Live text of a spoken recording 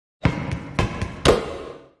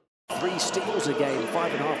3 steals a game,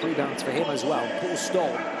 5.5 rebounds for him as well. Paul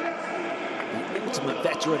Stoll, the ultimate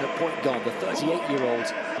veteran at point guard, the 38-year-old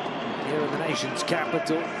here in the nation's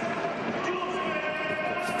capital. We've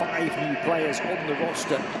got 5 new players on the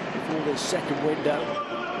roster for this second window.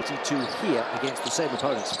 42 here against the same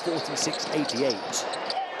opponents, 46-88.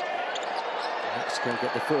 Mexico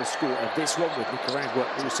get the first score of this one, with Nicaragua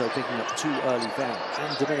also picking up 2 early fouls.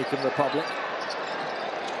 And Dominican Republic.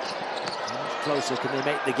 How much closer can they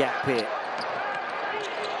make the gap here?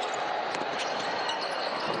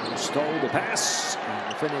 Stole the pass,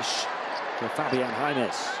 and the finish for Fabian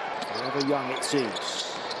Jaimes. Forever young, it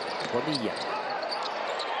seems. Bonilla.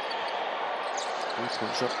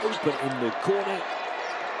 3-point shot open in the corner.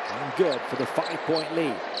 And good for the 5-point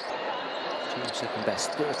lead. Team second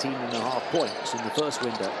best, 13.5 points in the first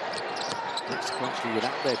window. Mexico actually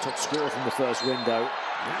without their top scorer from the first window.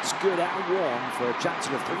 That's good and one for a chance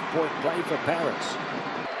of a 3-point play for Perez.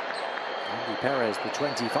 Andy Perez, the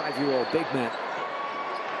 25-year-old big man.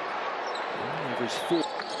 Average 4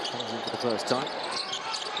 comes in for the first time.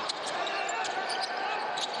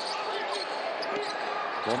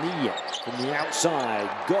 Bonilla from the outside,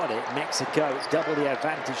 got it. Mexico double the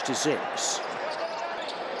advantage to 6.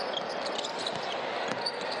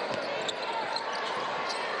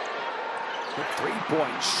 The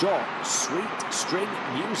 3-point shot, sweet string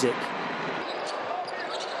music.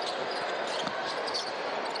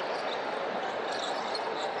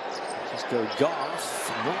 Just go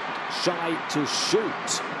Garth, not shy to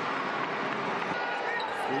shoot.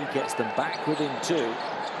 3 gets them back within 2.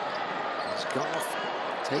 As Garth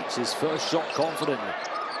takes his first shot confidently.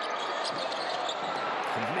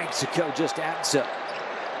 And Mexico just answer.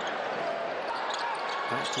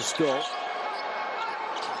 Back to Stoll.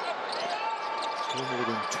 Still more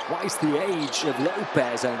than twice the age of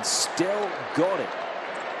Lopez and still got it.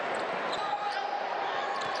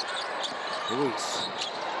 Luis.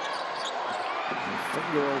 And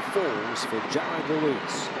finger roll falls for Jared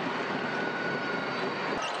Luis.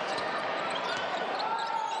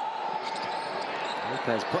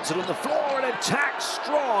 Lopez puts it on the floor and attacks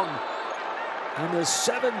strong. And the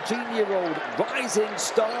 17-year-old rising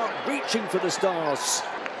star reaching for the stars.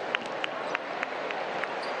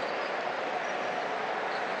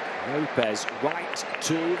 Lopez right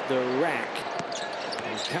to the rack.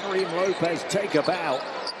 And Karim Lopez take a bow.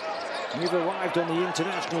 You've arrived on the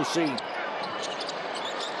international scene.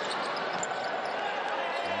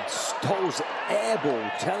 And Stoll's air ball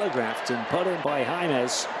telegraphed and put in by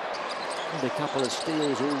Jaimes. And a couple of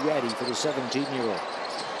steals already for the 17-year-old.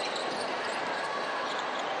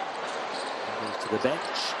 Goes to the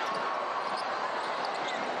bench.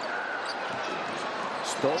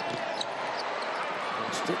 Stoll.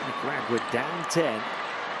 Stick Nicaragua down 10.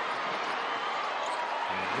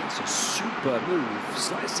 And it's a super move,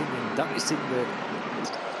 slicing and dicing the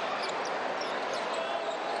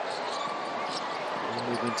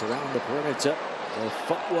movement around the perimeter, the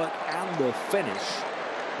footwork and the finish.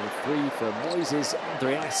 The 3 for Moises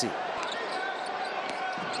Andreassi.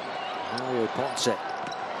 Mario Ponce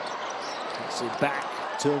gets it back,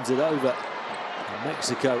 turns it over. And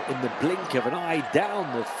Mexico in the blink of an eye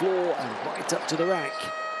down the floor and right up to the rack.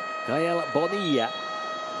 Gael Bonilla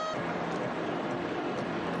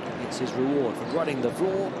gets his reward for running the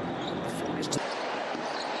floor. His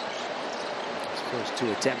first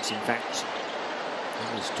 2 attempts, in fact,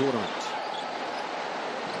 in this tournament.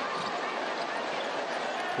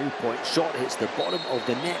 3-point shot hits the bottom of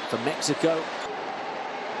the net for Mexico.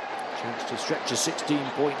 Chance to stretch a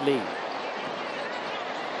 16-point lead.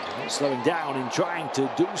 Not slowing down in trying to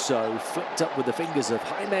do so. Flipped up with the fingers of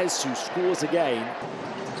Jaimes, who scores again.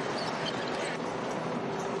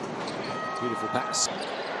 Beautiful pass.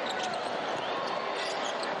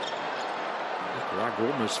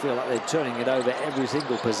 Nicaragua almost feel like they're turning it over every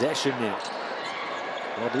single possession now.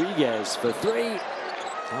 Rodriguez for 3.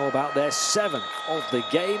 How about their 7th of the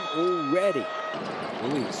game already?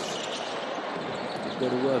 Luis.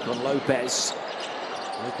 Good to work on Lopez.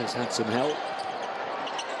 Lopez had some help.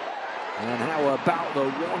 And how about the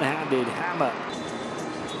one-handed hammer?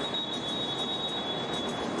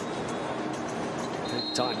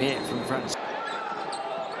 Big time here from France.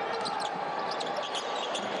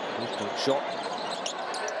 3-point shot.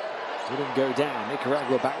 Wouldn't go down.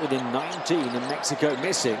 Nicaragua back within 19 and Mexico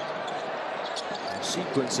missing. A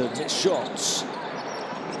sequence of missed shots.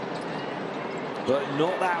 But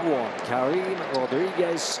not that one. Karim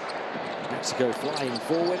Rodriguez. Mexico flying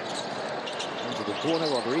forward. Into the corner,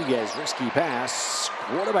 Rodriguez, risky pass.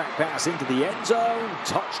 Quarterback pass into the end zone.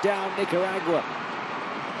 Touchdown, Nicaragua.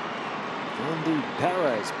 Andy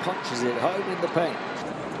Perez punches it home in the paint.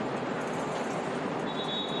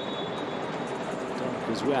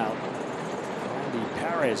 as well. Andy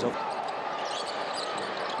Perez.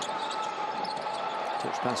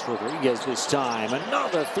 Touch pass Rodriguez this time.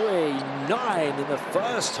 Another 3-9 in the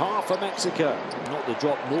first half for Mexico. Not the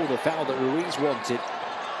drop nor the foul that Ruiz wanted.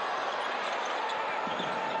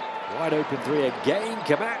 Wide open three again.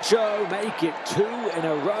 Camacho make it 2 in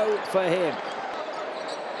a row for him.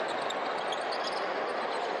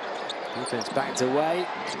 Defense backed away.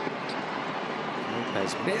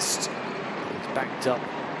 Lopez missed. He's backed up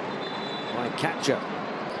by Catcher.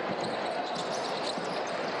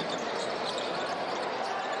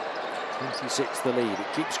 26 the lead.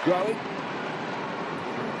 It keeps growing.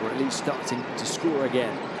 Or at least starting to score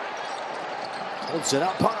again. Holds it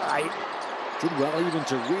up high. Did well even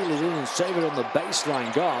to reel it in and save it on the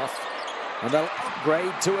baseline, Garth. And they'll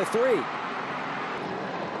upgrade to a 3.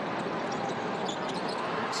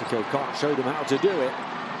 Mexico can't show them how to do it.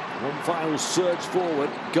 One final surge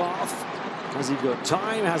forward. Garth, has he got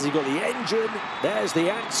time? Has he got the engine? There's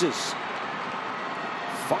the answers.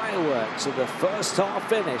 Fireworks at the first half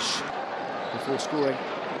finish before scoring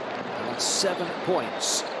the last 7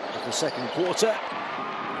 points of the second quarter.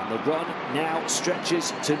 And the run now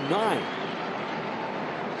stretches to 9.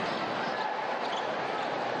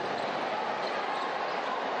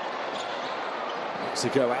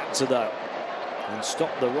 Mexico answer though and stop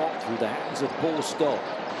the rock through the hands of Paul Stoll.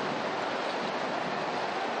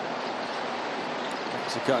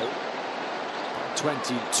 Mexico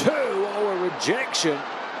 22. Oh, a rejection.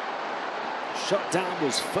 Shut down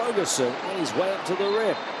was Ferguson on his way up to the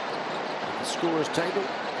rim. At the scorer's table,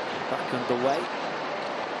 back underway.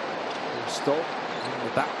 Paul Stoll in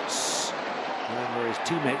the bounce. And where his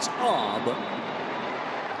teammates are, but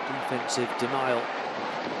defensive denial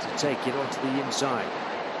to take it onto the inside.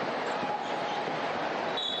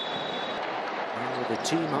 Now with a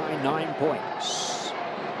team high 9 points.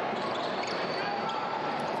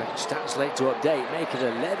 Stats late to update, make it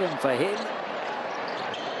 11 for him.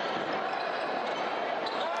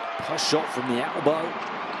 Push shot from the elbow.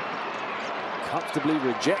 Comfortably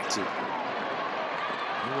rejected.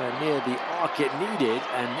 Nowhere near the arc it needed,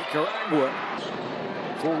 and Nicaragua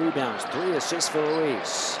 4 rebounds, 3 assists for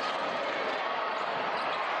Ruiz.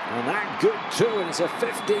 And that good too, and it's a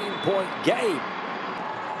 15-point game.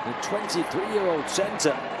 The 23-year-old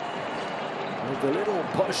center with the little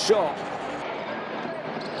push shot.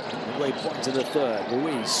 Midway point to the third,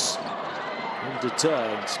 Ruiz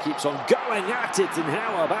undeterred, keeps on going at it, and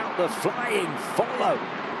how about the flying follow?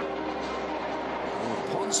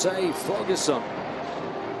 Ponce Ferguson.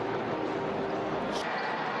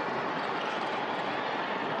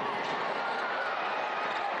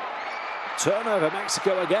 Turnover,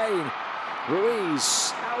 Mexico again.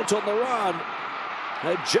 Ruiz out on the run.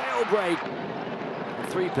 A jailbreak. A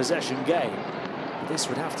 3-possession game. This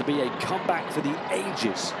would have to be a comeback for the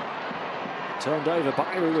ages. Turned over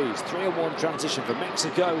by Ruiz. 3-on-1 transition for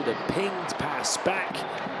Mexico. The pinged pass back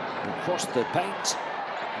across the paint.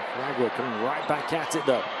 Nicaragua coming right back at it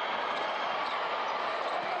though.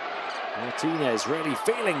 Martinez really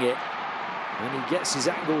feeling it. And he gets his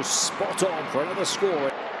angles spot on for another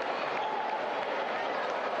score.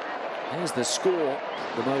 Here's the score,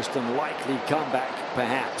 the most unlikely comeback,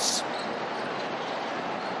 perhaps.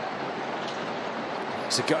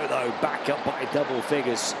 Mexico, though, back up by double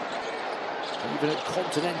figures, even at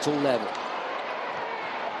continental level.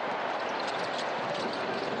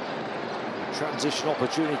 Transition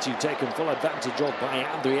opportunity taken full advantage of by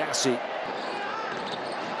Andriassi.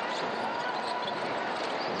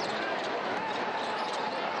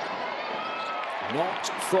 Not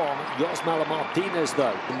from Yosmala Martinez,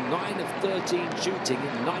 though. 9 of 13 shooting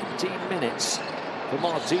in 19 minutes for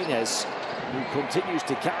Martinez, who continues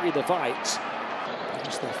to carry the fight.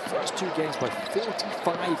 It's their first 2 games by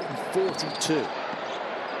 45 and 42.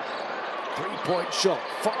 3-point shot,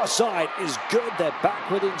 far side is good. They're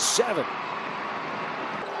back within 7.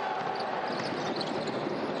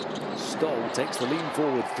 Stoll takes the lean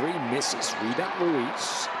forward 3, misses. Rebound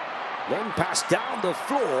Ruiz. Long pass down the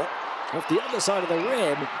floor. Off the other side of the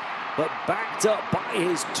rim, but backed up by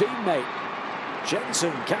his teammate.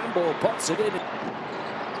 Jensen Campbell puts it in.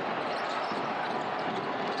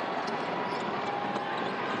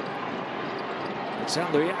 It's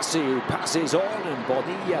Andriassi who passes on, and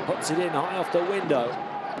Bonilla puts it in high off the window.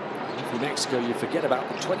 For Mexico, you forget about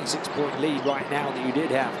the 26-point lead right now that you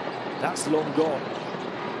did have. That's long gone.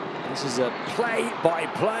 This is a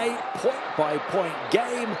play-by-play, point-by-point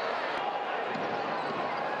game.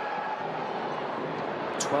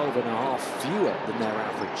 12.5 fewer than their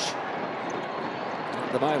average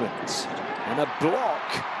at the moment. And a block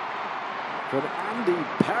from Andy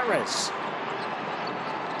Perez.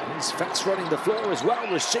 He's fast running the floor as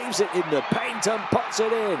well, receives it in the paint and puts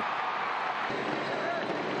it in.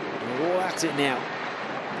 They're all at it now.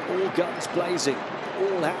 All guns blazing,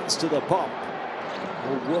 all hands to the pump.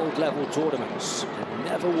 All world level tournaments. They've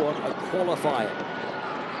never won a qualifier.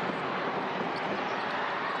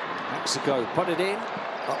 Mexico put it in,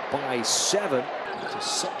 up by 7. It's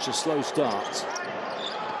such a slow start.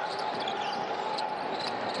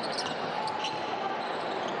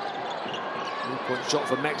 3-point shot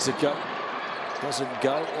for Mexico. Doesn't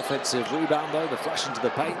go. Offensive rebound though. The flash into the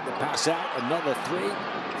paint. The pass out. Another 3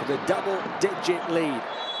 for the double-digit lead.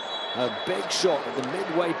 A big shot at the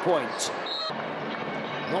midway point.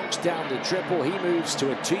 Knocks down the triple. He moves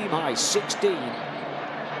to a team-high 16.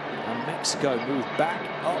 And Mexico move back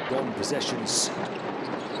up. Long possessions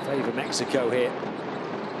favor Mexico here.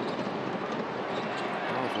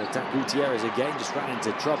 Powerful attack. Gutierrez again just ran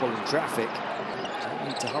into trouble in traffic. Don't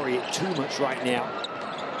need to hurry it too much right now.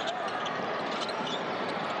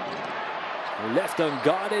 Left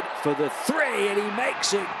unguarded for the 3, and he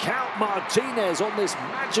makes it count. Martinez on this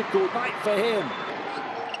magical night for him.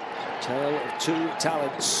 Tale of 2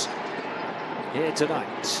 talents here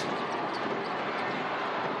tonight.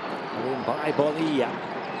 In by Bonilla.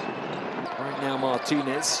 Right now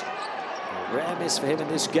Martinez. A rare miss for him in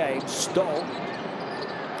this game. Stole.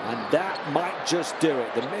 And that might just do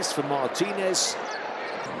it. The miss for Martinez.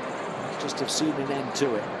 Just have seen an end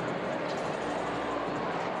to it.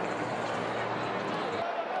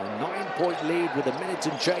 A 9-point lead with a minute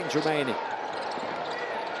and change remaining.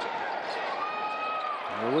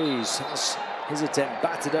 Ruiz has his attempt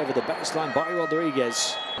battered over the baseline by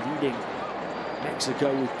Rodriguez. Leading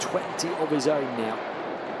Mexico with 20 of his own now.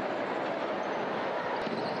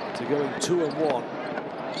 To going 2-1.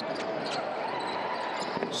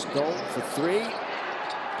 Stoll for 3.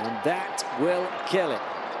 And that will kill it.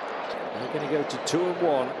 They're going to go to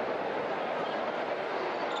 2-1.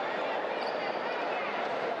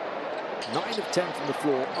 9 of 10 from the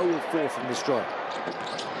floor, 0 of 4 from the stripe.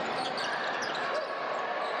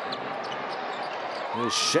 The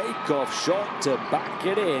shake-off shot to back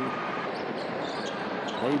it in.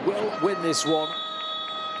 They will win this one,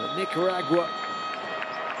 but Nicaragua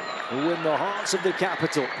will win the hearts of the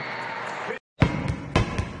capital.